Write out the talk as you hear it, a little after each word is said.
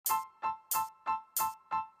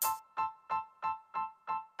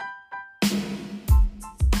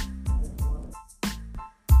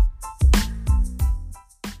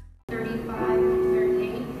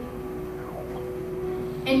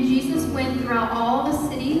went throughout all the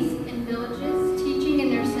cities and villages, teaching in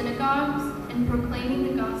their synagogues and proclaiming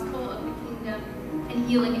the gospel of the kingdom and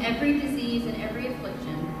healing every disease and every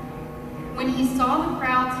affliction. When he saw the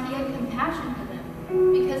crowds, he had compassion for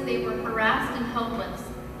them, because they were harassed and helpless,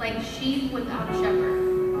 like sheep without a shepherd.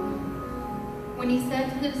 When he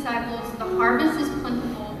said to the disciples, "The harvest is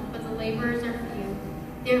plentiful, but the laborers are few.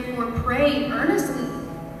 Therefore pray earnestly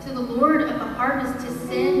to the Lord of the harvest to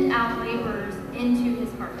send out laborers into his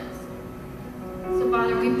harvest." So,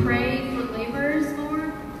 Father, we pray for laborers,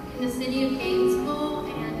 Lord, in the city of Gainesville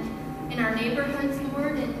and in our neighborhoods,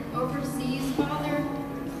 Lord, and overseas, Father.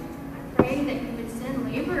 I pray that you would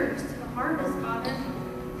send laborers to the harvest, Father.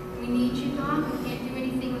 We need you, God. We can't do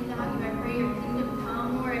anything without you. I pray your kingdom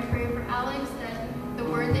come, Lord. I pray for Alex that the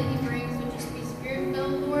word that he brings would just be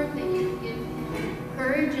spirit-filled, Lord, that you would give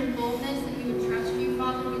courage and boldness, that he would trust you,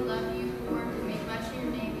 Father. We love you, Lord. We make much of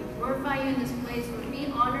your name. We glorify you in this place. Lord,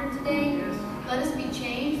 be honored today. Let us be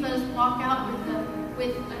changed. Let us walk out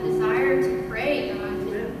with a desire to pray, God,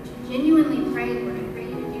 to genuinely pray, Lord. I pray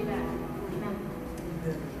you to do that. Amen.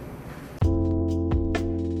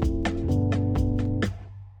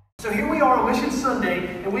 So here we are on Mission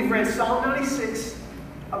Sunday, and we've read Psalm 96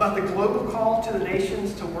 about the global call to the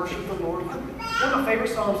nations to worship the Lord. One of my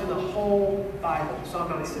favorite psalms in the whole Bible, Psalm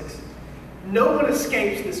 96. No one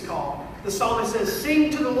escapes this call. The psalmist says, "Sing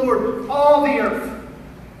to the Lord, all the earth."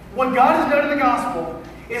 What God has done in the gospel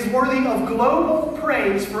is worthy of global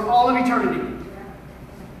praise for all of eternity.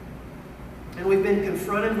 And we've been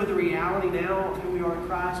confronted with the reality now of who we are in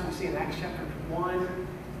Christ. We see in Acts chapter 1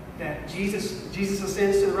 that Jesus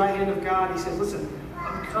ascends to the right hand of God. He says, "Listen,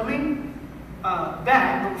 I'm coming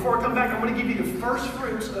back, but before I come back, I'm going to give you the first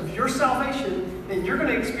fruits of your salvation, and you're going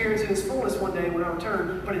to experience it in its fullness one day when I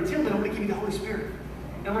return. But until then, I'm going to give you the Holy Spirit.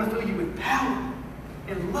 And I'm going to fill you with power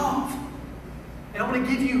and love. And I'm going to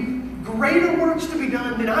give you greater works to be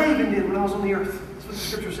done than I even did when I was on the earth." That's what the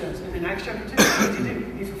scripture says. And in Acts chapter 2, what does he do?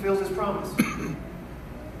 He fulfills his promise.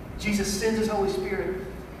 Jesus sends his Holy Spirit,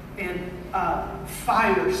 and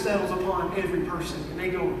fire settles upon every person, and they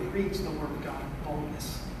go and preach the word of God with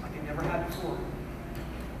boldness like they never had before.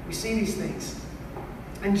 We see these things.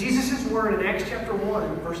 And Jesus' word in Acts chapter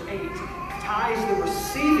 1, verse 8, ties the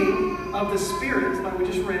receiving of the Spirit, like we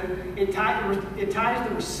just read, it ties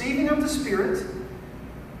the receiving of the Spirit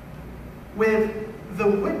with the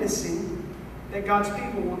witnessing that God's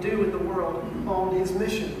people will do in the world on his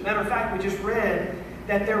mission. Matter of fact, we just read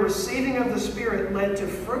that their receiving of the Spirit led to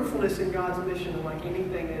fruitfulness in God's mission unlike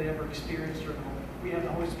anything they had ever experienced or known. We have the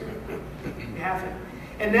Holy Spirit. We have it.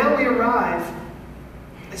 And now we arrive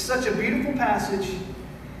at such a beautiful passage.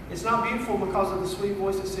 It's not beautiful because of the sweet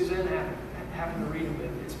voice that Suzanne happened to read a bit.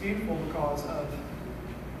 It's beautiful because of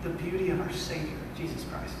the beauty of our Savior, Jesus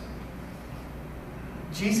Christ.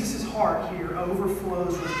 Jesus' heart here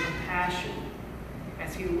overflows with compassion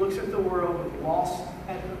as he looks at the world with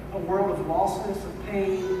at a world of lostness, of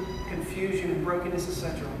pain, confusion, and brokenness,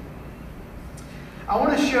 etc. I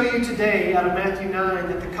want to show you today out of Matthew 9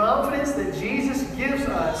 that the confidence that Jesus gives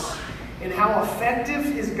us in how effective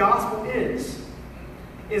his gospel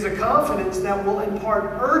is a confidence that will impart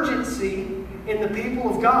urgency in the people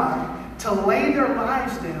of God to lay their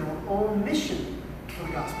lives down on mission for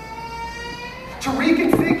the gospel. To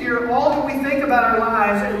reconfigure all that we think about our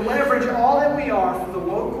lives and leverage all that we are for the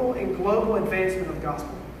local and global advancement of the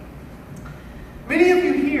gospel. Many of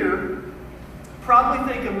you here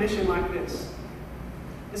probably think of mission like this.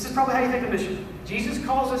 This is probably how you think of mission. Jesus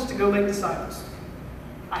calls us to go make disciples.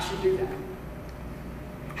 I should do that.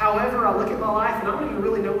 However, I look at my life and I don't even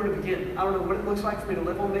really know where to begin. I don't know what it looks like for me to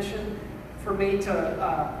live on mission, for me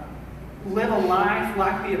to live a life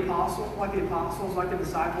like the apostles, like the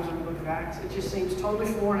disciples in the book of Acts. It just seems totally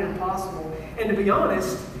foreign and impossible. And to be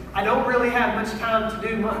honest, I don't really have much time to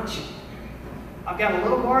do much. I've got a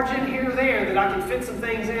little margin here or there that I can fit some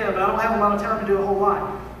things in, but I don't have a lot of time to do a whole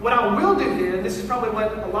lot. What I will do then, this is probably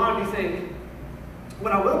what a lot of you think,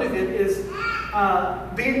 what I will do then is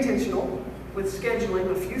be intentional with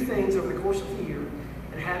scheduling a few things over the course of the year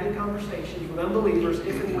and having conversations with unbelievers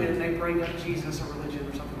if and when they bring up Jesus or religion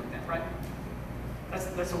or something like that, right?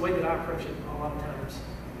 That's the way that I approach it a lot of times.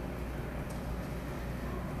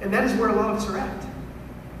 And that is where a lot of us are at.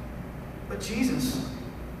 But Jesus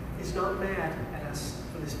is not mad at us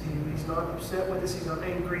for this view. He's not upset with us. He's not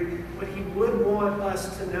angry. But he would want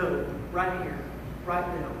us to know right here, right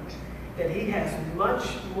now, that he has much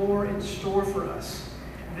more in store for us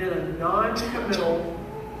than a non-committal,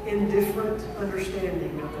 indifferent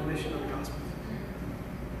understanding of the mission of the gospel.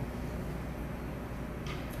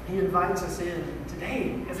 He invites us in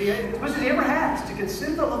today, as much as he ever has, to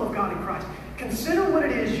consider the love of God in Christ. Consider what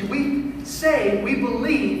it is say we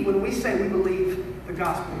believe when we say we believe the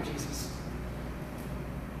gospel of Jesus.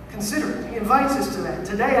 Consider it. He invites us to that.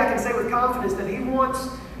 Today I can say with confidence that He wants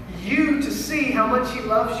you to see how much He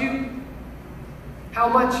loves you, how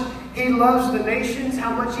much He loves the nations, how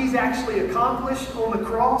much He's actually accomplished on the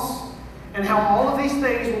cross, and how all of these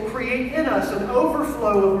things will create in us an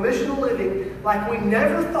overflow of missional living like we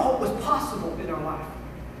never thought was possible in our life,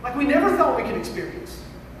 like we never thought we could experience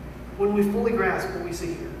when we fully grasp what we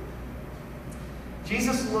see here.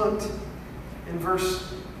 Jesus looked in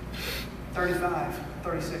verse 35,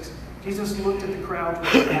 36. Jesus looked at the crowd with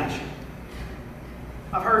compassion.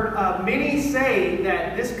 I've heard many say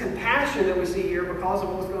that this compassion that we see here, because of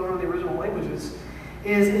what's going on in the original languages,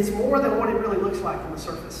 it's more than what it really looks like on the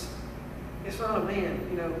surface. It's not a man,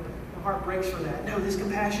 my heart breaks for that. No, this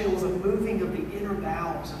compassion was a moving of the inner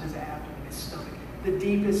bowels of His abdomen, His stomach. The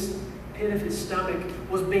deepest pit of His stomach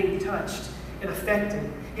was being touched and affected.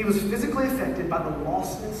 He was physically affected by the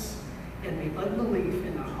lostness and the unbelief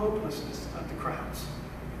and the hopelessness of the crowds.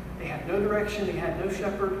 They had no direction. They had no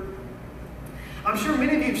shepherd. I'm sure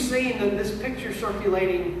many of you have seen this picture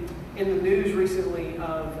circulating in the news recently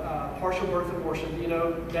of partial birth abortion.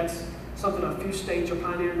 That's something a few states are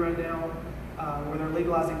pioneering right now, where they're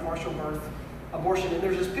legalizing partial birth abortion. And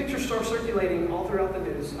there's this picture circulating all throughout the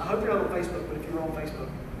news. I hope you're not on Facebook, but if you're on Facebook,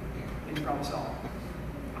 then you probably saw it.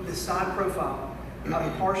 This side profile of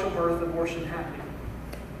a partial birth abortion happening.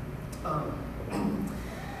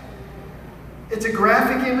 It's a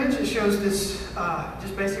graphic image. It shows this,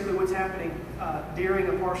 just basically what's happening during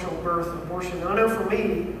a partial birth abortion. Now, I know for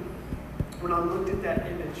me, when I looked at that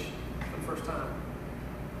image for the first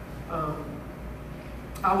time,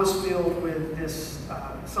 I was filled with this,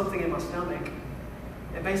 something in my stomach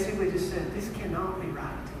that basically just said, this cannot be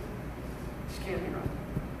right. This can't be right.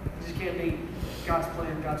 This can't be God's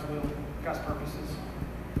plan, God's will, God's purposes.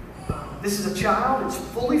 This is a child. It's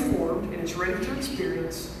fully formed, and it's ready to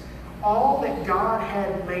experience all that God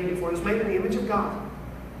had made it for. It was made in the image of God.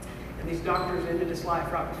 And these doctors ended its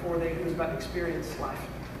life right before he was about to experience life.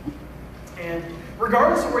 And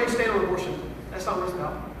regardless of where you stand on abortion, that's not what it's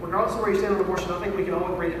about. Regardless of where you stand on abortion, I think we can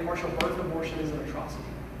all agree that partial birth abortion is an atrocity.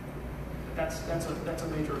 That's a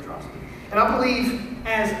major atrocity. And I believe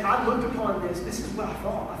as I looked upon this is what I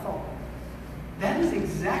thought. I thought, that is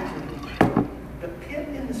exactly the pit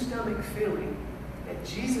in the stomach feeling that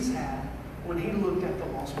Jesus had when He looked at the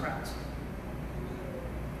lost crowds.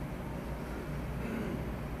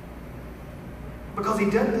 Because He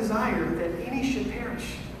doesn't desire that any should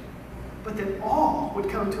perish, but that all would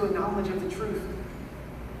come to a knowledge of the truth.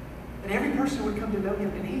 That every person would come to know Him.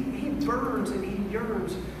 And He burns and He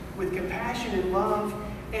yearns with compassion and love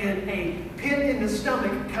and a pit in the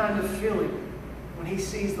stomach kind of feeling when He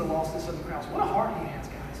sees the lostness of the crowds. What a heart He has,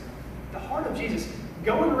 guys. The heart of Jesus.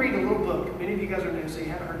 Go and read a little book. Many of you guys are new, so you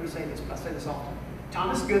haven't heard me say this, but I say this often.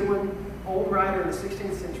 Thomas Goodwin, old writer in the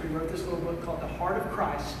 16th century, wrote this little book called The Heart of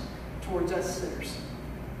Christ Towards Us Sinners.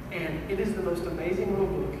 And it is the most amazing little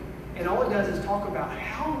book. And all it does is talk about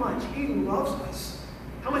how much He loves us,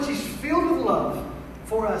 how much He's filled with love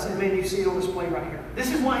for us. And maybe you see it on display right here.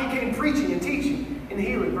 This is why He came preaching and teaching and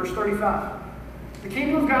healing. Verse 35. The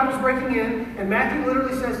kingdom of God was breaking in, and Matthew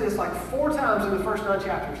literally says this like 4 times in the first 9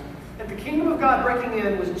 chapters. That the kingdom of God breaking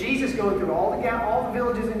in was Jesus going through all the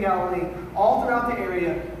villages in Galilee, all throughout the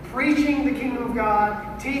area, preaching the kingdom of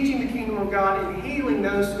God, teaching the kingdom of God, and healing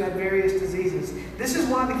those who had various diseases. This is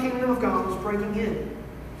why the kingdom of God was breaking in.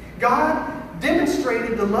 God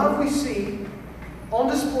demonstrated the love we see on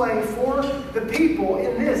display for the people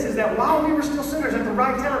in this, is that while we were still sinners at the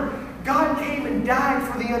right time, God came and died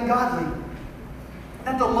for the ungodly.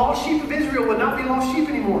 That the lost sheep of Israel would not be lost sheep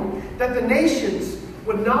anymore. That the nations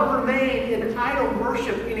would not remain in idol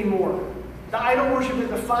worship anymore. The idol worship that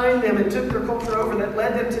defined them and took their culture over, that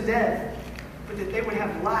led them to death. But that they would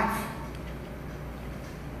have life.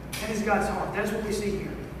 That is God's heart. That is what we see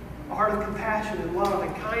here. A heart of compassion and love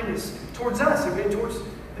and kindness towards us and towards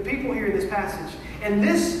the people here in this passage. And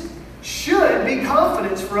this should be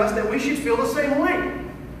confidence for us that we should feel the same way.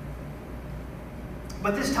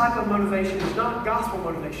 But this type of motivation is not gospel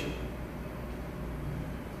motivation.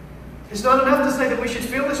 It's not enough to say that we should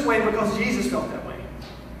feel this way because Jesus felt that way.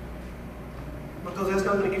 Because that's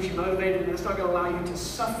not going to get you motivated, and that's not going to allow you to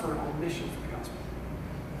suffer on mission for the gospel.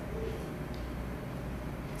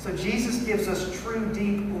 So Jesus gives us true,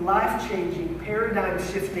 deep, life-changing,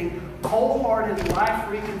 paradigm-shifting, wholehearted life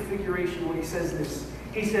reconfiguration when He says this.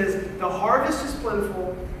 He says, the harvest is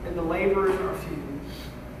plentiful and the laborers are few.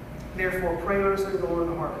 Therefore, pray earnestly to the Lord of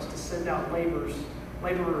the harvest to send out laborers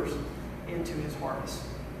into His harvest.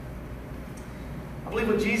 I believe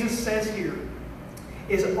what Jesus says here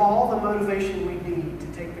is all the motivation we need to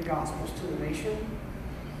take the Gospels to the nation,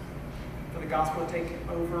 for the gospel to take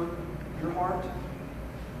over your heart,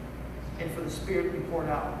 and for the Spirit to be poured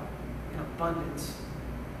out in abundance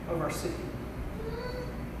over our city.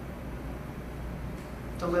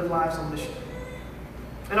 To live lives on mission.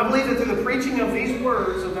 And I believe that through the preaching of these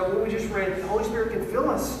words, of what we just read, the Holy Spirit can fill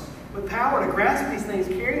us with power to grasp these things,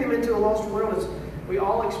 carry them into a lost world as we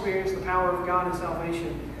all experience the power of God and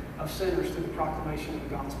salvation of sinners through the proclamation of the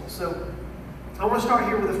gospel. So I want to start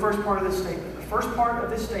here with the first part of this statement. The first part of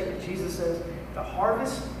this statement, Jesus says, the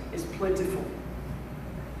harvest is plentiful.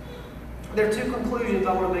 There are two conclusions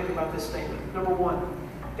I want to make about this statement. Number one,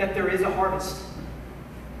 that there is a harvest.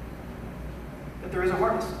 That there is a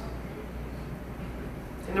harvest.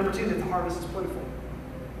 And number two, that the harvest is plentiful.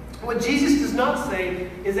 What Jesus does not say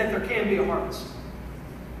is that there can be a harvest.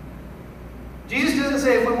 Jesus doesn't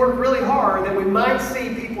say if we work really hard that we might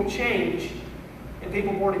see people change and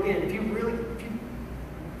people born again. If you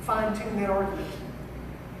fine-tune that argument,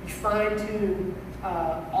 you fine-tune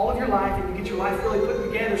all of your life and you get your life really put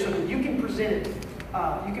together so that you can present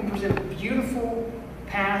a beautiful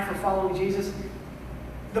path for following Jesus.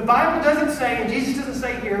 The Bible doesn't say, and Jesus doesn't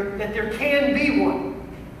say here, that there can be one.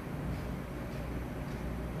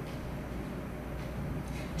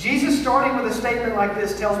 Jesus, starting with a statement like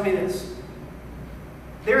this, tells me this.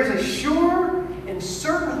 There is a sure and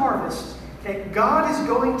certain harvest that God is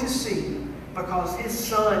going to see because His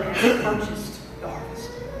Son has purchased the harvest.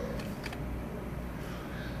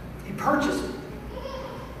 He purchased it.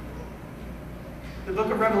 The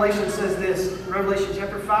book of Revelation says this, in Revelation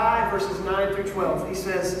chapter 5, verses 9 through 12. He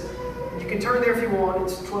says, you can turn there if you want,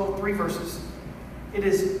 it's 3 verses. It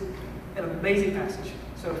is an amazing passage.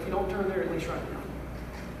 So if you don't turn there, at least right now.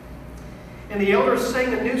 And the elders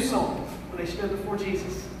sang a new song when they stood before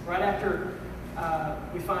Jesus, right after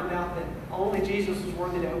we find out that only Jesus was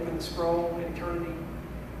worthy to open the scroll in eternity,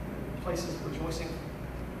 places of rejoicing.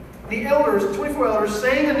 The elders, 24 elders,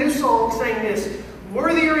 sang a new song saying this,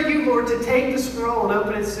 worthy are you, Lord, to take the scroll and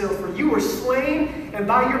open its seal, for you were slain, and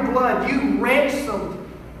by your blood you ransomed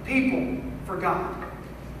people for God.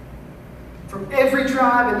 From every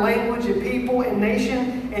tribe and language and people and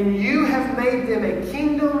nation, and you have made them a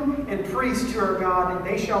kingdom and priests to our God, and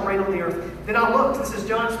they shall reign on the earth. Then I looked, this is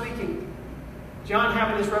John speaking. John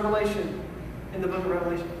having this revelation in the book of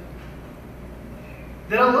Revelation.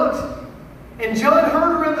 Then I looked, and John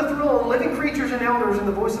heard around the throne living creatures and elders and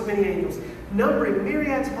the voice of many angels, numbering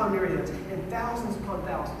myriads upon myriads and thousands upon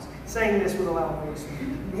thousands, saying this with a loud voice.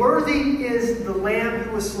 Worthy is the Lamb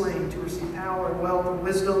who was slain to receive power and wealth and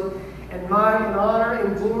wisdom and might and honor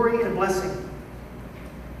and glory and blessing.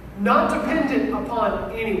 Not dependent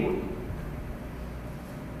upon anyone.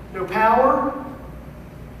 No power.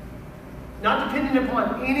 Not dependent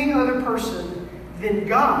upon any other person than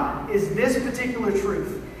God is this particular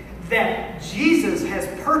truth. That Jesus has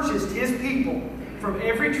purchased His people from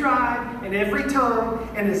every tribe and every tongue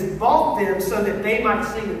and has bought them so that they might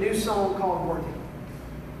sing a new song called Worthy.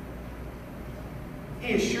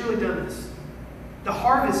 He has surely done this. The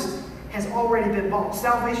harvest has already been bought.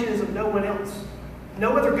 Salvation is of no one else.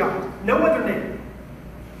 No other God. No other name.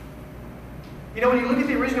 You know, when you look at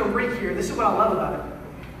the original Greek here, this is what I love about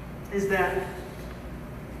it, is that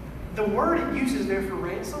the word it uses there for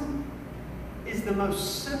ransom is the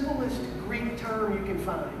most simplest Greek term you can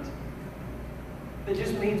find. That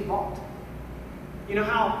just means bought. You know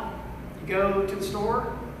how you go to the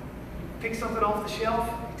store, you pick something off the shelf,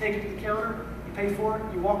 you take it to the counter, you pay for it,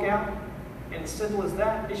 you walk out, and as simple as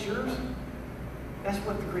that, it's yours? That's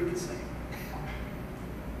what the Greek is saying.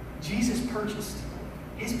 Jesus purchased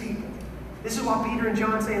His people. This is why Peter and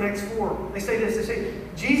John say in Acts 4, they say this, they say,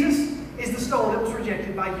 Jesus is the stone that was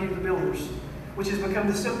rejected by you, the builders, which has become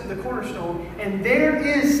the cornerstone, and there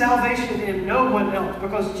is salvation in no one else,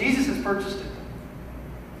 because Jesus has purchased it.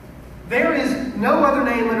 There is no other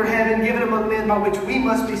name under heaven given among men by which we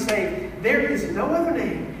must be saved. There is no other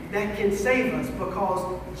name that can save us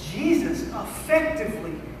because Jesus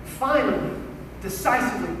effectively, finally,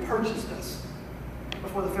 decisively purchased us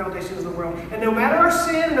before the foundation of the world. And no matter our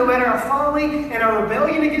sin, no matter our folly and our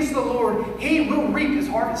rebellion against the Lord, He will reap His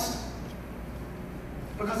harvest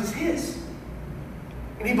because it's His.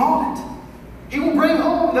 And He bought it. He will bring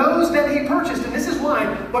home those that He purchased. And this is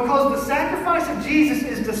why. Because the sacrifice of Jesus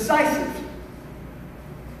is decisive.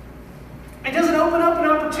 It doesn't open up an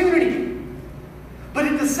opportunity. But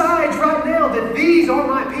it decides right now that these are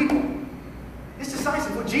my people. It's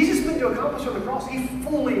decisive. What Jesus meant to accomplish on the cross, He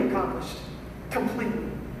fully accomplished. Completely.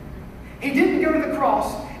 He didn't go to the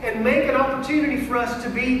cross and make an opportunity for us to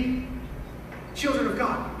be children of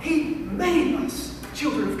God. He made us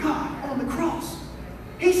children of God on the cross.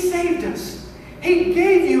 He saved us. He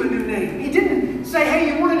gave you a new name. He didn't say,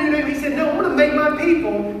 hey, you want a new name? He said, no, I'm going to make my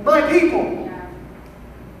people my people. Yeah.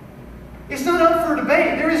 It's not up for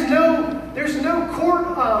debate. There's no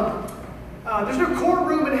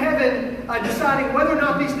courtroom in heaven deciding whether or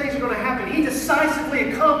not these things are going to happen. He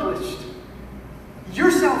decisively accomplished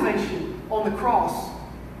your salvation on the cross.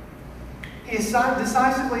 He has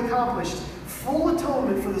decisively accomplished full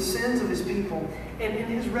atonement for the sins of his people. And in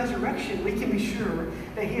his resurrection, we can be sure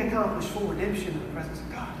that he accomplished full redemption in the presence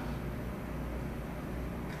of God.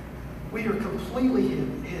 We are completely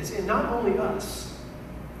his, and not only us,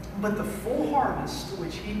 but the full harvest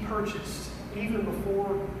which he purchased even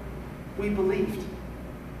before we believed.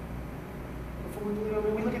 Before we believed,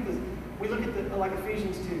 I mean, we look at the like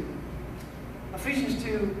Ephesians 2. Ephesians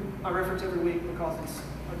 2, I reference every week because it's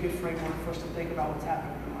a good framework for us to think about what's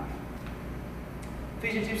happening in our life.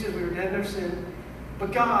 Ephesians 2 says we were dead in our sin,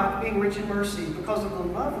 but God, being rich in mercy, because of the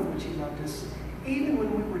love with which he loved us, even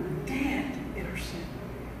when we were dead in our sin,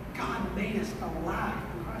 God made us alive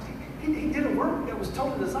in Christ. He did a work that was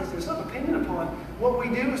totally decisive. It's not dependent upon what we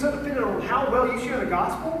do. It's not dependent on how well you share the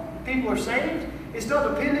gospel. People are saved. It's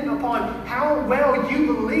not dependent upon how well you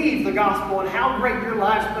believe the gospel and how great your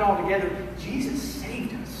lives put all together. Jesus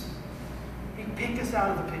saved us. He picked us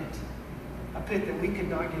out of the pit. A pit that we could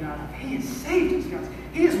not get out of. He has saved us, guys.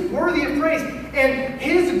 He is worthy of praise. And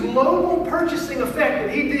his global purchasing effect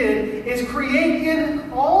that he did is create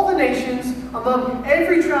in all the nations, among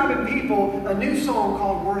every tribe and people, a new song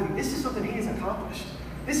called Worthy. This is something he has accomplished.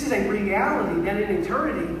 This is a reality that in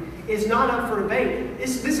eternity is not up for debate.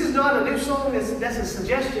 This is not a new song that's a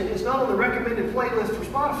suggestion. It's not on the recommended playlist for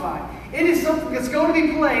Spotify. It is something that's going to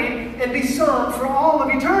be played and be sung for all of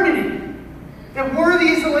eternity. That worthy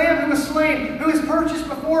is the Lamb who was slain, who is purchased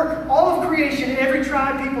before all of creation in every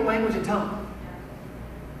tribe, people, language, and tongue.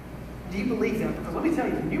 Do you believe that? Because let me tell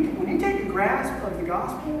you, when you take a grasp of the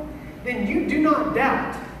gospel, then you do not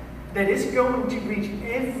doubt that it's going to reach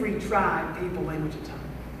every tribe, people, language, and tongue.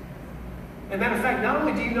 As a matter of fact, not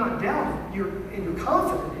only do you not doubt it, you're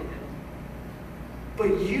confident in it,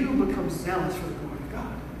 but you become zealous for the glory of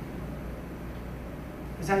God.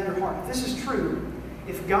 Is that in your heart? If this is true,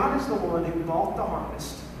 if God is the one who bought the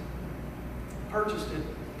harvest, purchased it,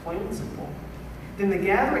 plain and simple, then the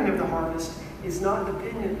gathering of the harvest is not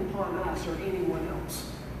dependent upon us or anyone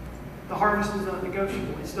else. The harvest is not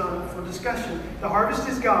negotiable. It's not up for discussion. The harvest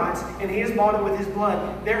is God's, and he has bought it with his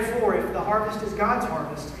blood. Therefore, if the harvest is God's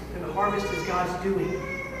harvest, then the harvest is God's doing.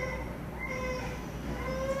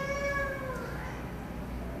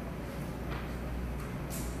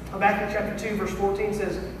 Habakkuk chapter 2, verse 14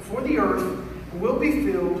 says, "For the earth will be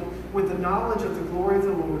filled with the knowledge of the glory of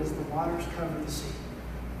the Lord as the waters cover the sea."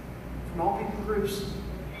 From all people groups,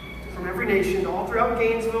 from every nation, all throughout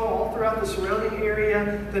Gainesville, all throughout the surrounding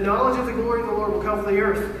area, the knowledge of the glory of the Lord will cover the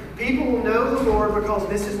earth. People will know the Lord because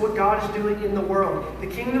this is what God is doing in the world. The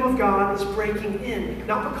kingdom of God is breaking in,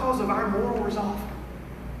 not because of our moral resolve,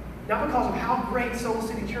 not because of how great Soul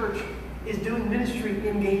City Church is doing ministry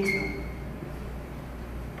in Gainesville.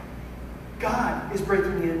 God is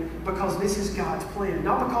breaking in because this is God's plan.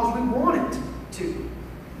 Not because we want it to,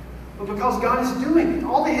 but because God is doing it.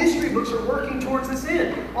 All the history books are working towards this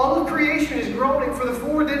end. All of creation is groaning for the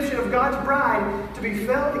full redemption of God's bride to be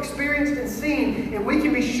felt, experienced, and seen. And we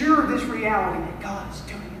can be sure of this reality, that God is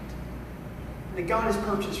doing it. And that God has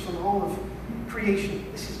purchased from all of creation.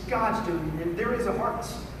 This is God's doing it. And there is a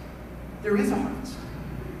harvest. There is a harvest.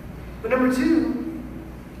 But number two,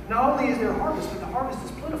 not only is there a harvest, but the harvest is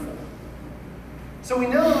plentiful. So we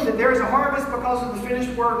know that there is a harvest because of the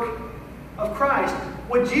finished work of Christ.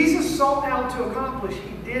 What Jesus sought out to accomplish,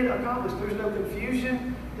 he did accomplish. There's no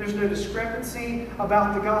confusion. There's no discrepancy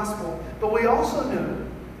about the gospel. But we also know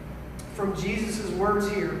from Jesus' words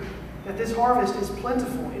here that this harvest is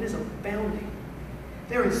plentiful. It is abounding.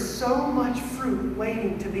 There is so much fruit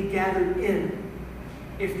waiting to be gathered in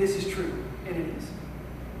if this is true, and it is.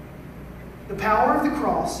 The power of the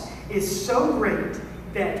cross is so great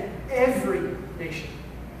that every nation,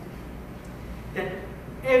 that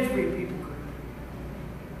every people group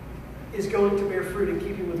is going to bear fruit in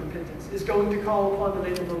keeping with repentance, is going to call upon the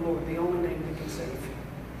name of the Lord, the only name that can save.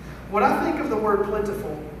 When I think of the word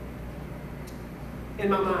plentiful in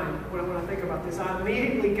my mind, when I think about this, I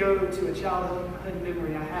immediately go to a childhood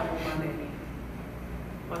memory I have of my nanny.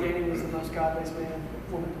 My nanny was the most godliest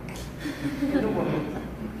woman in the world.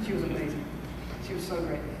 She was amazing. She was so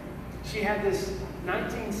great. She had this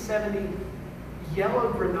 1970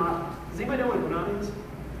 yellow Granada. Does anybody know what a Granada is?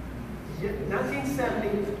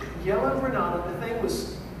 1970 yellow Granada. The thing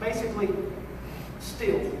was basically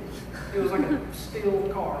steel. It was like a steel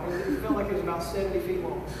car. It felt like it was about 70 feet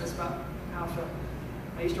long. That's about how it felt.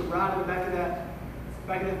 I used to ride in the back of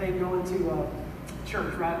that thing going to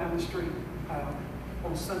church right down the street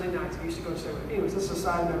on Sunday nights. I used to go to church. Anyways, this is a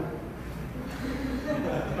side note.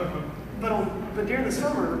 But during the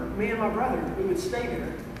summer, me and my brother, we would stay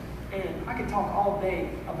there, and I could talk all day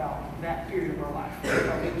about that period of our life.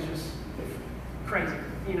 It was just crazy,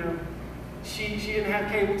 you know. She didn't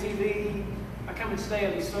have cable TV. I come and stay,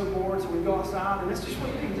 I'd be so bored, so we'd go outside, and that's just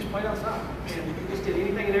what you do. You just played outside, and we just did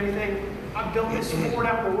anything and everything. I built this fort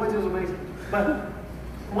out in the woods. It was amazing. But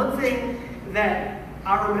one thing that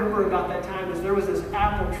I remember about that time is there was this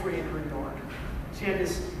apple tree in her yard. She had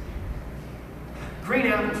this green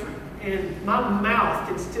apple tree. And my mouth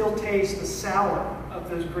can still taste the sour of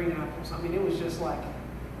those green apples. I mean, it was just like,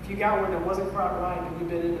 if you got one that wasn't quite right and you've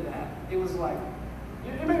been into that, it was like,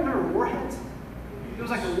 anybody remember Warheads? It was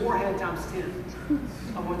like a Warhead times 10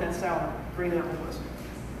 of what that sour green apple was.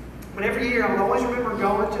 But every year, I would always remember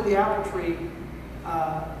going to the apple tree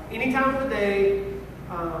any time of the day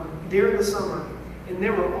during the summer. And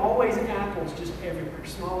there were always apples just everywhere.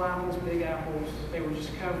 Small apples, big apples. They were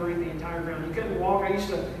just covering the entire ground. You couldn't walk.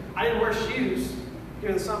 I didn't wear shoes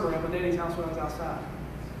during the summer at my daddy's house when I was outside.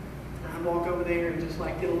 And I'd walk over there and just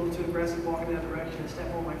like get a little too aggressive walking that direction and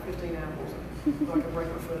step on like 15 apples so I could break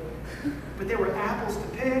my foot. But there were apples to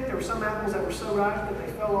pick. There were some apples that were so ripe that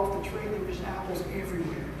they fell off the tree. There were just apples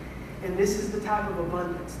everywhere. And this is the type of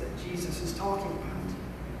abundance that Jesus is talking about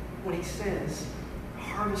when he says, the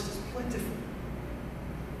harvest is plentiful.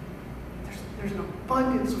 There's an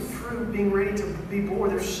abundance of fruit being ready to be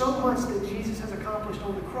born. There's so much that Jesus has accomplished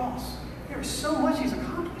on the cross. There is so much he's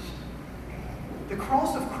accomplished. The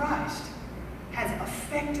cross of Christ has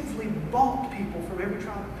effectively bought people from every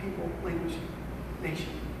tribe of people, language,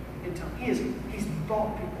 nation, and tongue. He's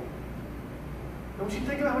bought people. Don't you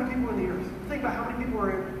think about how many people are in the earth. Think about how many people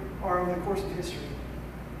are over the course of history.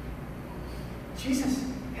 Jesus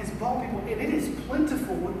has bought people, and it is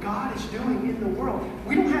plentiful what God is doing in the world.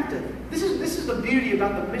 We don't have to, this is the beauty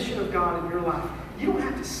about the mission of God in your life. You don't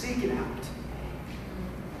have to seek it out.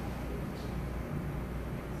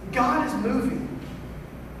 God is moving.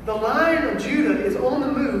 The Lion of Judah is on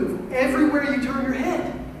the move everywhere you turn your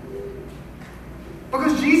head.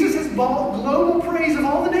 Because Jesus has bought global praise of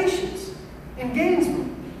all the nations. In Gainesville,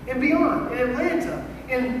 and beyond, in Atlanta,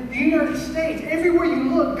 in the United States, everywhere you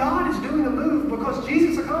look, God is doing a move because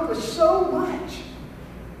Jesus accomplished so much.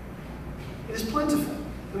 It is plentiful.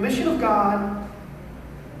 The mission of God,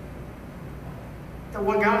 that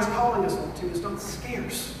what God is calling us to, is not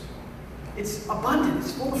scarce. It's abundant.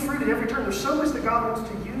 It's full of fruit at every turn. There's so much that God wants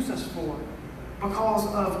to use us for because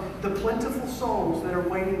of the plentiful souls that are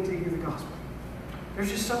waiting to hear the gospel. There's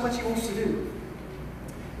just so much he wants to do.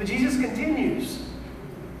 But Jesus continues.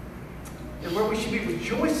 And where we should be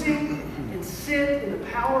rejoicing and sit in the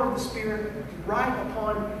power of the Spirit right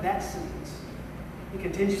upon that sentence. He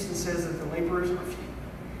continues and says that the laborers are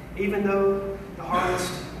few. Even though the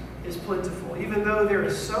harvest is plentiful. Even though there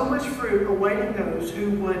is so much fruit awaiting those who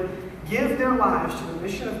would give their lives to the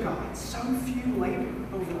mission of God. So few labor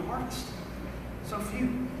over the harvest. So few.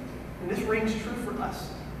 And this rings true for us.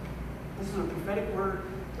 This is a prophetic word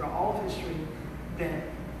throughout all of history that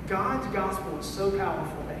God's gospel is so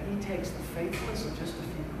powerful that he takes the faithless of just a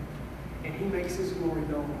few and he makes his glory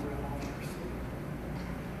known throughout all the earth.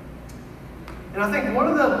 And I think one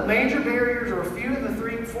of the major barriers, or a few of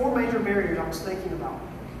the four major barriers I was thinking about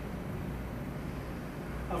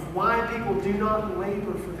of why people do not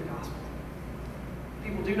labor for the gospel.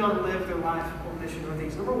 People do not live their life on mission are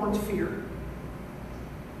these. Number one is fear.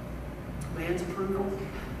 Man's approval.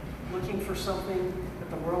 Looking for something that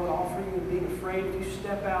the world will offer you and being afraid if you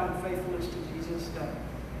step out in faithfulness to Jesus that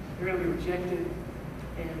you're going to be rejected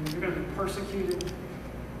and you're going to be persecuted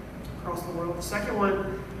across the world. The second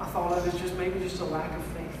one I thought of is just maybe just a lack of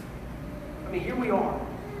faith. I mean, here we are,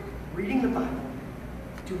 reading the Bible.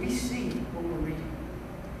 Do we see what we're reading?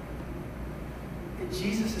 That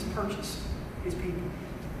Jesus has purchased his people.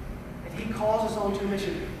 And he calls us on to a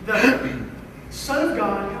mission. The Son of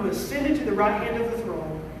God, who ascended to the right hand of the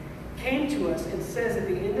throne, came to us and says at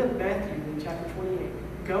the end of Matthew in chapter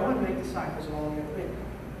 28, go and make disciples of all the other men.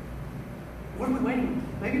 What are we waiting on?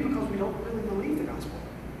 Maybe because we don't really believe the gospel.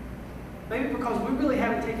 Maybe because we really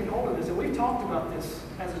haven't taken hold of this. And we've talked about this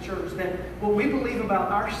as a church, that what we believe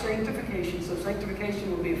about our sanctification, so sanctification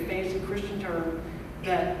would be a fancy Christian term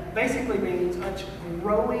that basically means us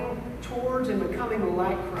growing towards and becoming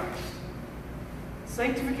like Christ.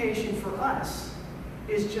 Sanctification for us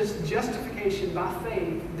is just justification by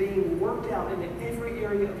faith being worked out into every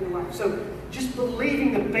area of your life. So just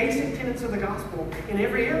believing the basic tenets of the gospel in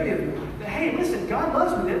every area of your life. That, hey, listen, God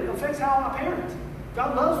loves me. That affects how I parent.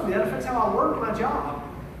 God loves me. That affects how I work my job.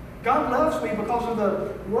 God loves me because of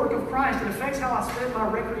the work of Christ. It affects how I spend my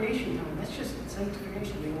recreation time. That's just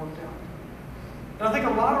sanctification being worked out. And I think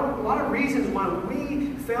a lot of reasons why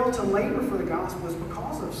we fail to labor for the gospel is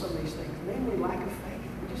because of some of these things, namely lack of faith.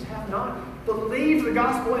 We just have not believed the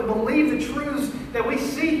gospel and believed the truths that we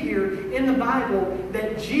see here in the Bible,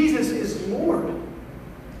 that Jesus is Lord,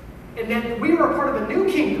 and that we are a part of a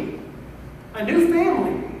new kingdom, a new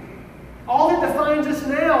family. All that defines us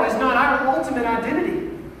now is not our ultimate identity,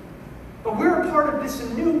 but we're a part of this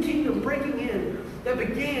new kingdom breaking in that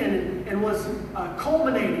began and was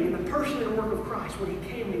culminating in the person and work of Christ when He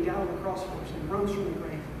came and He died on the cross for us and rose from the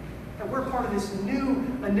grave. And we're part of this new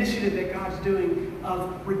initiative that God's doing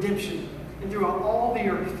of redemption and throughout all the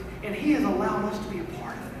earth. And He has allowed us to be a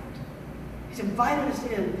part of that. He's invited us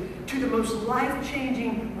in to the most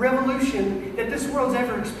life-changing revolution that this world's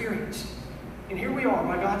ever experienced. And here we are,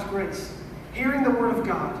 by God's grace, hearing the Word of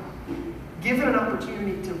God, given an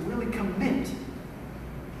opportunity to really commit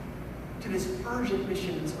to this urgent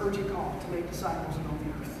mission, this urgent call to make disciples in all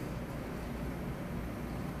the earth.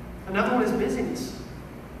 Another one is busyness.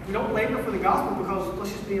 We don't labor for the gospel because,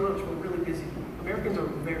 let's just be honest, we're really busy. Americans are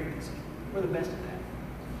very busy. We're the best at that.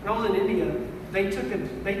 When I was in India, they took a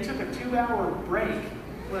 2-hour break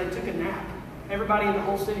where they took a nap. Everybody in the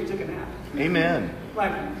whole city took a nap. Amen.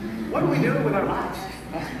 Like, what are we doing with our lives?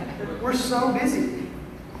 We're so busy.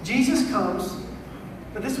 Jesus comes,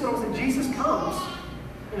 but this is what I was saying. Jesus comes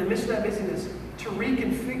in the midst of that busyness to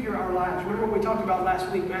reconfigure our lives. Remember what we talked about last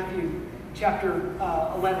week, Matthew chapter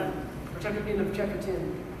 11, or end of chapter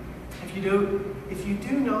 10. If you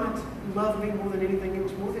do not love me more than anything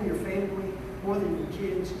else, more than your family, more than your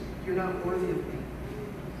kids, you're not worthy of me.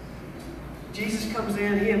 Jesus comes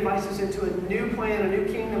in, He invites us into a new plan, a new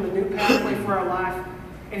kingdom, a new pathway for our life,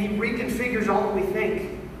 and He reconfigures all that we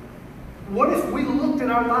think. What if we looked at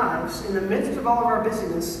our lives in the midst of all of our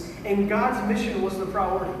busyness and God's mission was the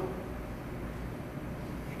priority?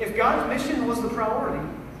 If God's mission was the priority,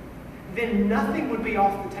 then nothing would be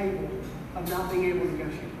off the table of not being able to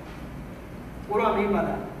negotiate. What do I mean by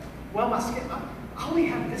that? Well, I only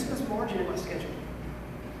have this much margin in my schedule.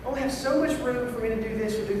 I only have so much room for me to do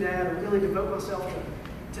this or do that, or really devote myself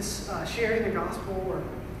to sharing the gospel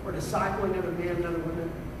or discipling other men and other women.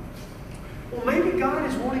 Well, maybe God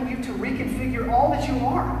is wanting you to reconfigure all that you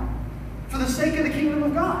are for the sake of the kingdom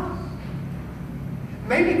of God.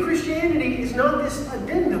 Maybe Christianity is not this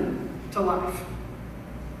addendum to life.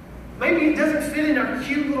 Maybe it doesn't fit in our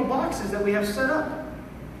cute little boxes that we have set up.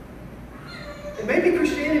 And maybe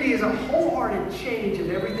Christianity is a wholehearted change of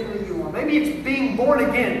everything that you are. Maybe it's being born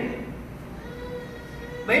again.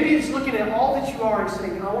 Maybe it's looking at all that you are and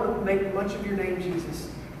saying, I want to make much of your name, Jesus,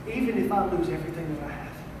 even if I lose everything that I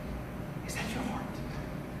have. Is that your heart?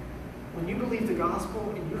 When you believe the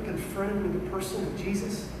gospel and you're confronted with the person of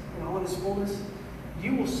Jesus and all of His fullness,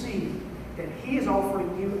 you will see that He is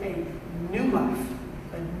offering you a new life,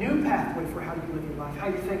 a new pathway for how you live your life, how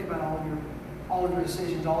you think about all of your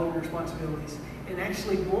decisions, all of your responsibilities, and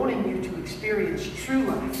actually wanting you to experience true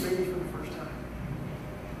life, maybe for the first time.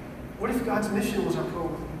 What if God's mission was our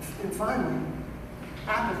program? And finally,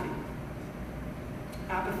 apathy.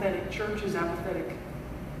 Apathetic churches, apathetic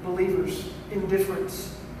believers,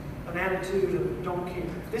 indifference, an attitude of don't care.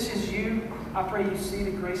 If this is you, I pray you see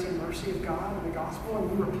the grace and mercy of God and the gospel, and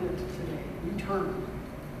you repent today. You turn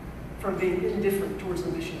from being indifferent towards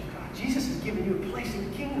the mission of God. Jesus has given you a place in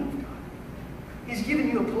the kingdom of God. He's given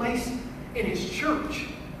you a place in His church.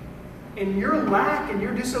 And your lack and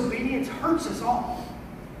your disobedience hurts us all.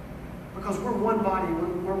 Because we're one body,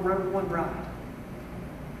 we're one bride.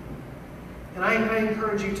 And I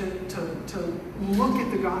encourage you to look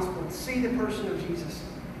at the gospel and see the person of Jesus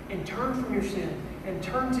and turn from your sin and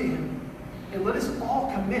turn to Him. And let us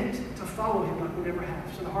all commit to follow Him like we never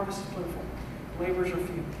have. So the harvest is plentiful. Laborers are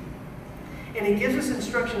few. And He gives us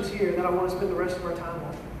instructions here that I want to spend the rest of our time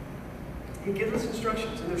on. He gives us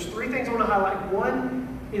instructions. And there's 3 things I want to highlight.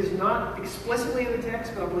 One is not explicitly in the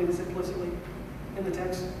text, but I believe it's implicitly in the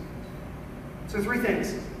text. So 3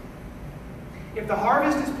 things. If the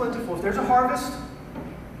harvest is plentiful, if there's a harvest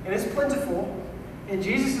and it's plentiful, and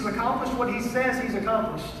Jesus has accomplished what He says He's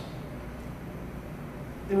accomplished,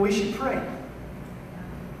 then we should pray.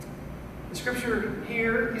 The scripture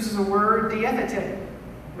here uses a word, diethete,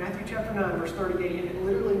 Matthew chapter 9, verse 38, and it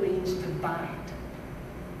literally means to bind.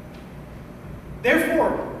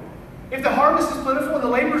 Therefore, if the harvest is plentiful and the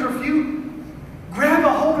laborers are few, grab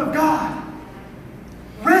a hold of God.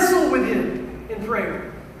 Wrestle with Him in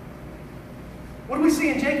prayer. What do we see see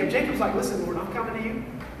in Jacob? Jacob's like, listen, Lord, I'm coming to you,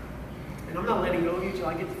 and I'm not letting go of you till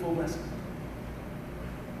I get the full blessing.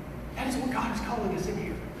 That is what God is calling us in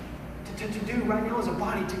here to do right now as a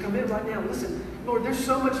body, to commit right now. Listen, Lord, there's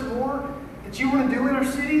so much more that you want to do in our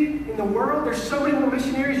city, in the world. There's so many more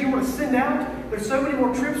missionaries you want to send out. There's so many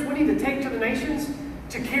more trips we need to take to the nations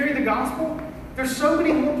to carry the gospel. There's so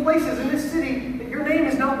many more places in this city that your name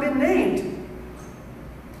has not been named.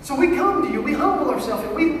 So we come to you, we humble ourselves,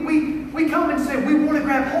 and we come and say, we want to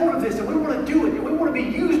grab hold of this, and we want to do it, and we want to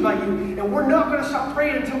be used by you, and we're not going to stop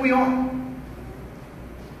praying until we are.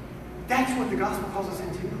 That's what the gospel calls us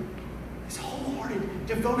into. This wholehearted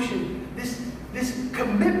devotion, this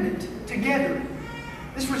commitment together,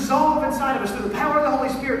 this resolve inside of us through the power of the Holy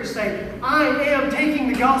Spirit to say, I am taking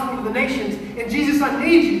the gospel to the nations, and Jesus, I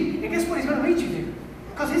need you. And guess what? He's going to meet you there.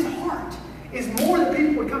 Because his heart is more that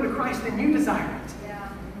people would come to Christ than you desire it. Yeah.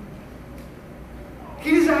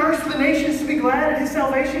 He desires for the nations to be glad at his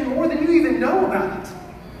salvation more than you even know about it.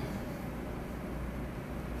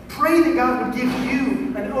 Pray that God would give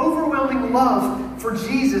you an overwhelming love for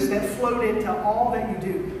Jesus that flowed into all that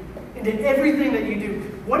you do, into everything that you do.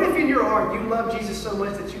 What if in your heart you love Jesus so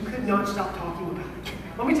much that you could not stop talking about it?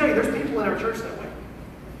 Let me tell you, there's people in our church that way.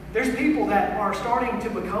 There's people that are starting to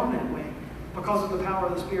become that way because of the power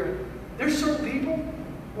of the Spirit. There's certain people,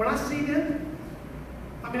 when I see them,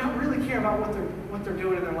 I mean, I really care about what they're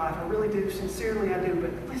doing in their life. I really do. Sincerely, I do.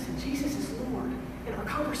 But listen, Jesus is Lord. And our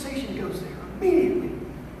conversation goes there immediately.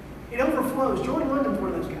 It overflows. Jordan London's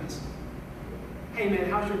one of those guys. Hey, man,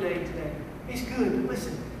 how's your day today? It's good. But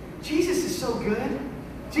listen, Jesus is so good.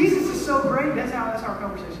 Jesus is so great. That's how our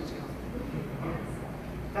conversations go.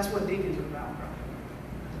 That's what deacons are about, right?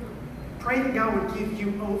 Pray that God would give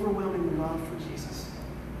you overwhelming love for Jesus.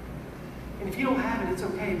 And if you don't have it, it's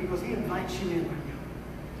okay, because he invites you in right now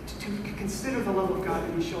to consider the love of God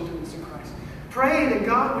that he's shown to us in Christ. Pray that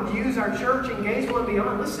God would use our church in Gainesville and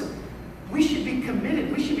beyond. Listen, we should be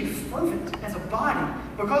committed. We should be fervent as a body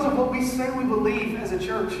because of what we say we believe as a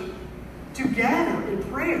church, to gather in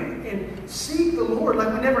prayer and seek the Lord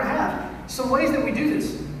like we never have. Some ways that we do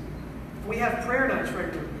this: we have prayer nights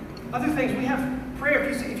regularly. Other things, we have prayer.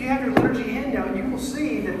 If you have your liturgy handout, you will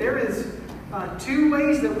see that there is 2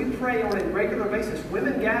 ways that we pray on a regular basis.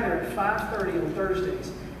 Women gather at 5:30 on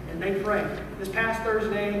Thursdays, and they pray. This past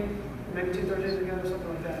Thursday, maybe 2 Thursdays ago, something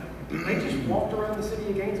like that, they just walked around the city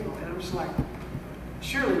of Gainesville, and I'm just like,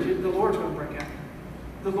 surely the Lord's going to break out.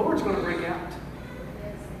 The Lord's going to break out.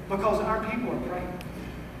 Because our people are praying.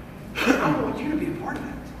 I want you to be a part of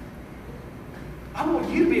that. I want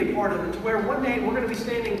you to be a part of it, to where one day we're going to be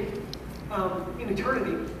standing in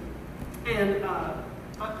eternity. And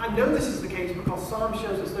I know this is the case because Psalm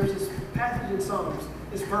shows us. There's this passage in Psalms,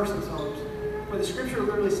 this verse in Psalms, where the scripture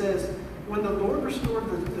literally says, when the Lord restored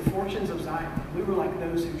the fortunes of Zion, we were like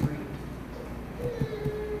those who dreamed.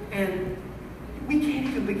 And we can't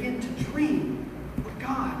even begin to dream what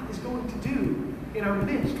God is going to do in our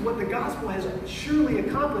midst, what the gospel has surely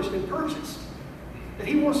accomplished and purchased, that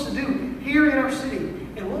he wants to do here in our city.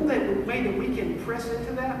 And one way that we can press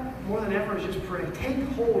into that more than ever is just pray. Take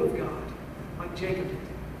hold of God like Jacob did.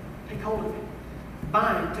 Take hold of it.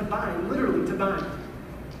 Bind, to bind, literally to bind.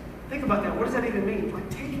 Think about that. What does that even mean? Like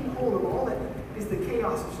taking hold of all that is the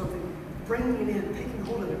chaos of something, bringing it in, taking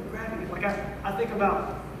hold of it, grabbing it. Like I think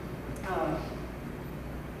about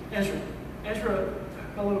Ezra. Ezra,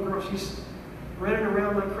 my little girl, she's running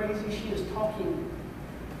around like crazy. She is talking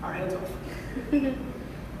our heads off.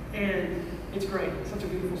 And it's great. It's such a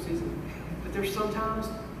beautiful season. But there's sometimes,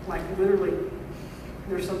 like literally,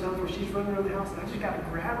 there's sometimes where she's running around the house and I just got to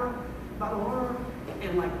grab her by the arm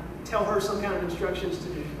and like tell her some kind of instructions to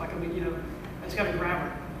do. Like, I mean, you know, I just got to grab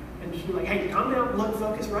her and just be like, hey, calm down, look,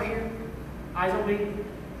 focus right here. Eyes on me.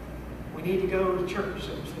 We need to go to church.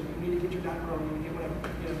 So we need to get your diaper on, we need to get whatever,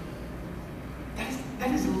 you know.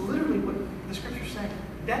 That is literally what the scriptures say.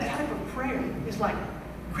 That type of prayer is like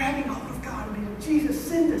grabbing hold of God and being like, Jesus,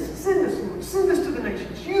 send us, Lord. Send us to the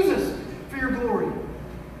nations. Use us for your glory.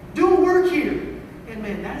 Do a work here. And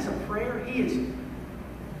man, that is a prayer he is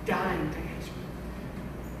dying to answer.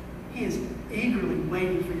 He is eagerly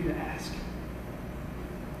waiting for you to ask.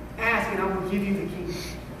 Ask and I will give you the kingdom.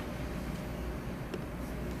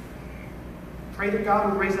 Pray that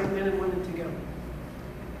God will raise up men and women to go.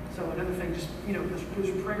 So another thing, just, you know,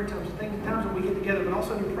 those prayer times when we get together, but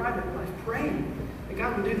also in your private life, praying that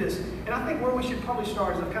God would do this. And I think where we should probably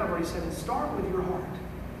start, as I've kind of already said, is start with your heart.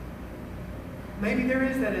 Maybe there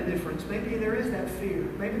is that indifference. Maybe there is that fear.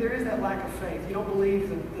 Maybe there is that lack of faith. You don't believe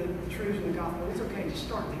the truths of the gospel. It's okay. Just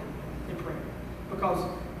start there in prayer. Because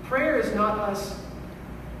prayer is not us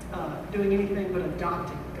doing anything but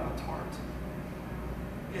adopting God's heart.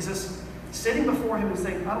 Is us sitting before Him and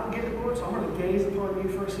saying, I don't get it, Lord, so I'm going to gaze upon You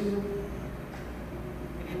for a season,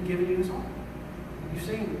 and Him giving you His heart. You've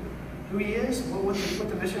seen who He is, what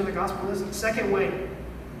the mission of the gospel is. The second way,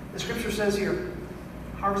 the Scripture says here,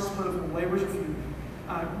 harvest is plentiful, laborers are few.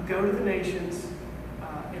 Go to the nations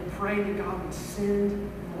and pray that God would send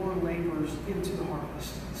more laborers into the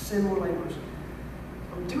harvest. Send more laborers.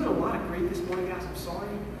 I'm doing a lot of Greek this morning, guys. I'm sorry.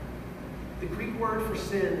 The Greek word for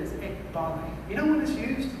sin is ekbale. You know when it's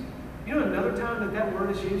used? You know another time that word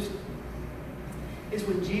is used? Is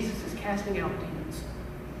when Jesus is casting out demons.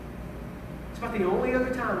 It's about the only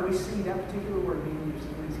other time we see that particular word being used,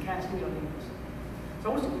 is when He's casting out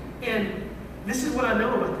demons. And this is what I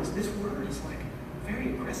know about this. This word is like very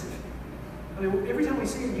aggressive. I mean, every time we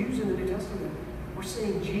see it used in the New Testament, we're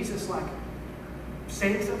seeing Jesus like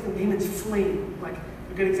saying something, demons fleeing. Like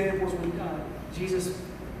a good example is when Jesus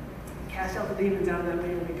cast out the demons out of that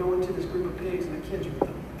man, and they go into this group of pigs, and the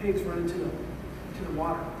pigs run into the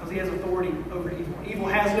water because He has authority over evil. Evil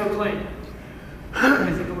has no claim. He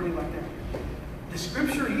has authority like that. The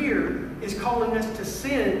Scripture here is calling us to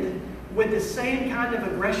sin with the same kind of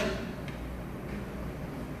aggression.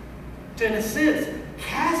 To, in a sense,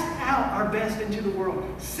 cast out our best into the world.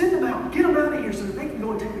 Send them out. Get them out of here so that they can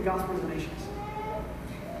go and take the gospel to the nations.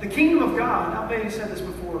 The kingdom of God, I may have said this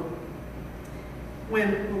before,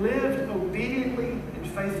 when lived obediently and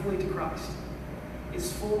faithfully to Christ,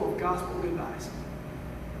 is full of gospel goodbyes.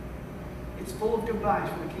 It's full of goodbyes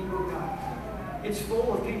for the kingdom of God. It's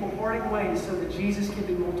full of people parting ways so that Jesus can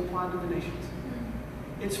be multiplied to the nations.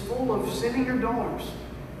 It's full of sending your daughters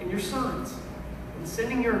and your sons and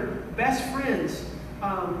sending your best friends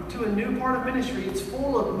to a new part of ministry. It's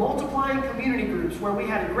full of multiplying community groups where we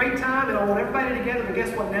had a great time and I want everybody together, but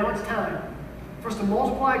guess what? Now it's time for us to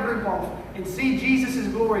multiply a group off and see Jesus'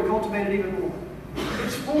 glory cultivated even more.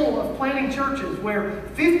 It's full of planting churches where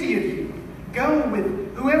 50 of you go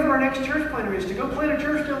with whoever our next church planter is to go plant a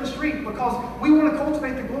church down the street because we want to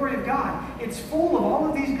cultivate the glory of God. It's full of all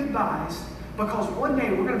of these goodbyes because one day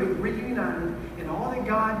we're going to be reunited and all that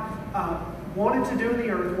God wanted to do in the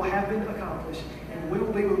earth will have been accomplished and we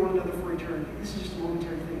will be with one another for eternity. This is just a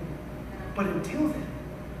momentary thing. But until then,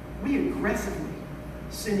 we aggressively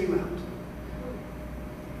send you out.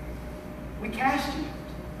 We cast you out.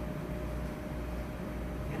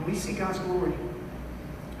 And we see God's glory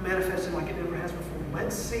manifested like it never has before.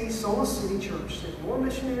 Let's see Solace City Church send more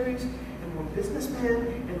missionaries and more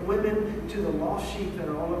businessmen and women to the lost sheep that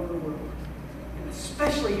are all over the world. And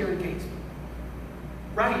especially here in Gainesville.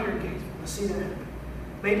 Right here in Gainesville. Let's see that happen.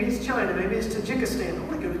 Maybe it's China. Maybe it's Tajikistan. I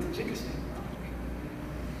want to go to Tajikistan.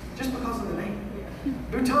 Just because of the name.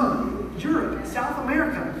 Bhutan, Europe, South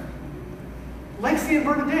America. Lexi and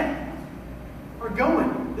Bernadette are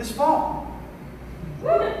going this fall.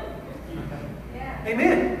 Yeah.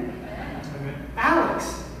 Amen. Amen.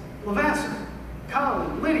 Alex, Lavasser,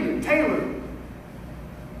 Colin, Lydia, Taylor,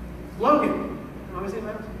 Logan. Am I saying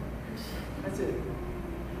that? That's it.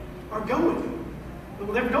 Are going.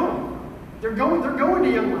 Well, they're going. They're going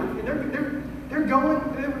to Young Life. And they're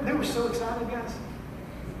going. They were so excited, guys.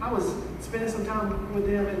 I was spending some time with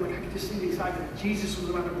them, and I could just see the excitement. Jesus was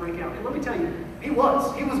about to break out. And let me tell you, he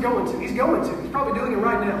was going to. He's going to. He's probably doing it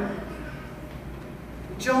right now.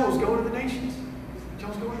 Joel's going to the nations.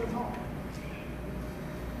 Joel's going to the talk.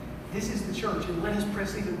 This is the church, and let us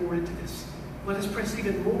press even more into this. Let us press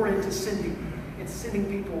even more into sending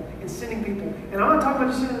people. And I'm not talking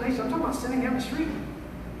about just sending the nation. I'm talking about sending down the street.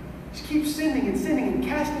 Just keep sending and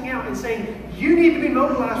casting out and saying, you need to be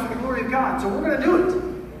mobilized for the glory of God. So we're going to do it.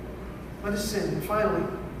 Let us send. And finally,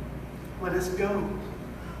 let us go.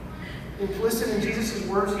 Implicit in Jesus'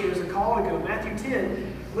 words here is a call to go. Matthew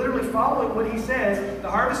 10, literally following what he says, the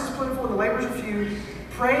harvest is plentiful and the laborers are few.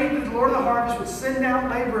 Pray that the Lord of the harvest would send out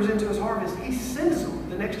laborers into his harvest. He sends them.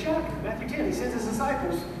 The next chapter, Matthew 10, he sends his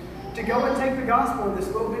disciples to go and take the gospel in this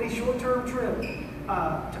little bitty short-term trip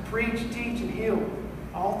to preach, teach, and heal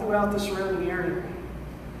all throughout the surrounding area.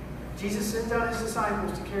 Jesus sends out his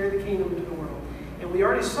disciples to carry the kingdom into the world. And we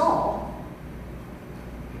already saw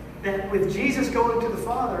that with Jesus going to the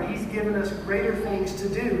Father, he's given us greater things to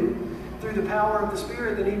do through the power of the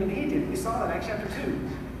Spirit than even he did. We saw that in Acts chapter 2.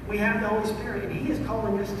 We have the Holy Spirit, and he is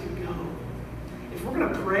calling us to go. If we're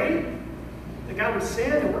going to pray that God would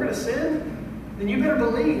send, and we're going to send, then you better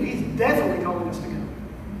believe he's definitely calling us to go.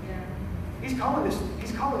 Yeah. He's calling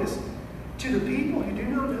us to the people who do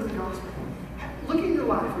not know the gospel. Look at your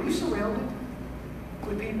life. Are you surrounded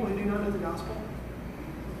with people who do not know the gospel?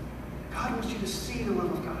 God wants you to see the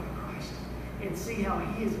love of God in Christ and see how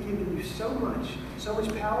he has given you so much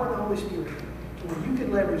power in the Holy Spirit, where you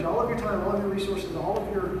can leverage all of your time, all of your resources, all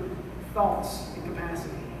of your thoughts and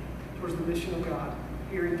capacity towards the mission of God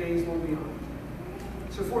here in Gainesville and beyond.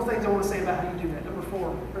 So 4 things I want to say about how you do that. Number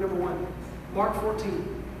 1, Mark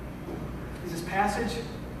 14 is this passage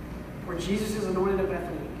where Jesus is anointed at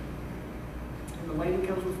Bethany. And the lady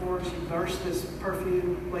comes before her, she bursts this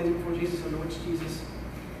perfume, lays it before Jesus, anoints Jesus.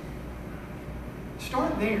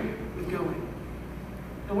 Start there with going.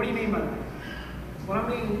 And what do you mean by that? What I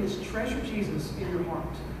mean is treasure Jesus in your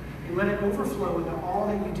heart and let it overflow into all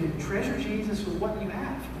that you do. Treasure Jesus with what you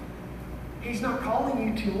have. He's not calling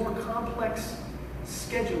you to more complex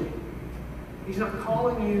scheduling. He's not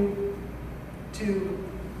calling you to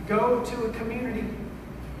go to a community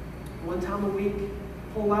one time a week,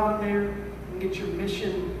 pull out of there, and get your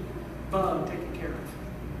mission bug taken care of.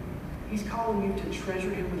 He's calling you to treasure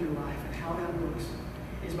Him with your life, and how that looks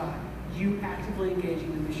is by you actively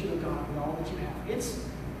engaging the mission of God with all that you have. It's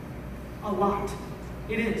a lot.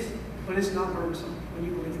 It is, but it's not burdensome when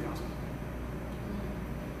you believe the gospel.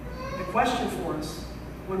 The question for us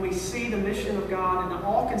when we see the mission of God and the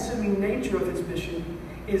all-consuming nature of His mission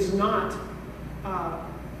is not, wow,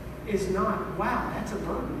 that's a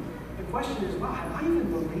burden. The question is, wow, have I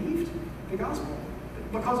even believed the gospel?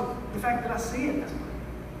 Because of the fact that I see it as a burden.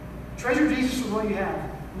 Treasure Jesus with what you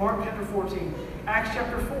have. Mark chapter 14. Acts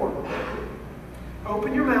chapter 4.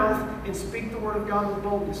 Open your mouth and speak the word of God with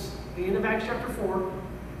boldness. At the end of Acts chapter 4,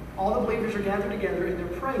 all the believers are gathered together and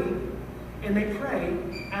they're praying. And they pray,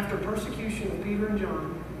 after persecution of Peter and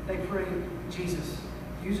John, they pray, Jesus,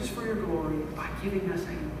 use us for your glory by giving us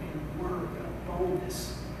a word of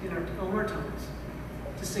boldness on our tongues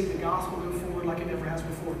to see the gospel go forward like it never has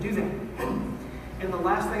before. Do that. And the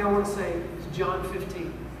last thing I want to say is John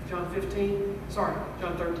 13. John 13,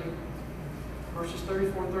 verses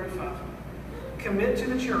 34 and 35. Commit to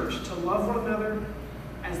the church to love one another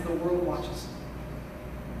as the world watches.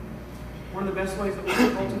 One of the best ways that we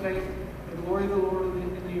can cultivate the glory of the Lord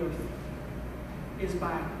in the earth is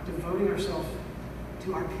by devoting ourselves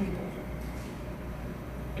to our people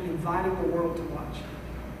and inviting the world to watch.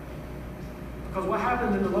 Because what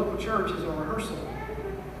happens in the local church is a rehearsal.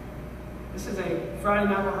 This is a Friday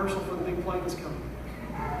night rehearsal for the big play that's coming.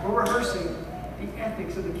 We're rehearsing the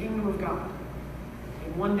ethics of the kingdom of God.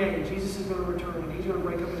 And one day, Jesus is going to return and He's going to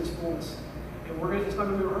break up in His fullness. And it's not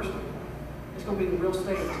going to be rehearsal. It's going to be the real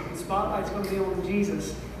stage. The spotlight's going to be on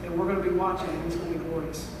Jesus, and we're going to be watching, and it's going to be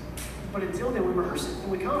glorious. But until then, we rehearse it,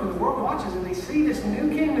 and we come, and the world watches, and they see this new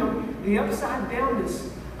kingdom, the upside downness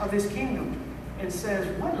of this kingdom, and says,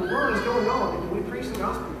 what in the world is going on? And we preach the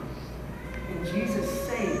gospel. And Jesus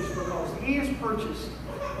saves because He has purchased,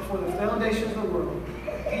 before the foundations of the world,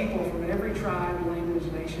 people from every tribe,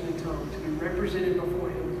 language, nation, and tongue to be represented before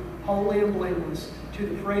Him, holy and blameless, to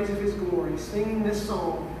the praise of His glory, singing this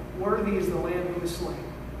song, worthy is the Lamb who was slain.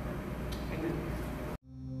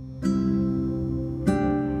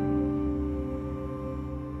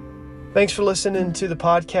 Thanks for listening to the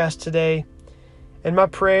podcast today. And my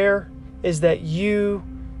prayer is that you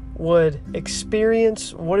would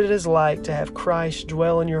experience what it is like to have Christ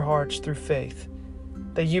dwell in your hearts through faith.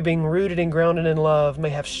 That you, being rooted and grounded in love, may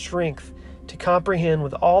have strength to comprehend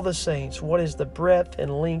with all the saints what is the breadth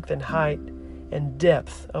and length and height and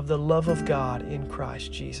depth of the love of God in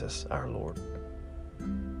Christ Jesus our Lord.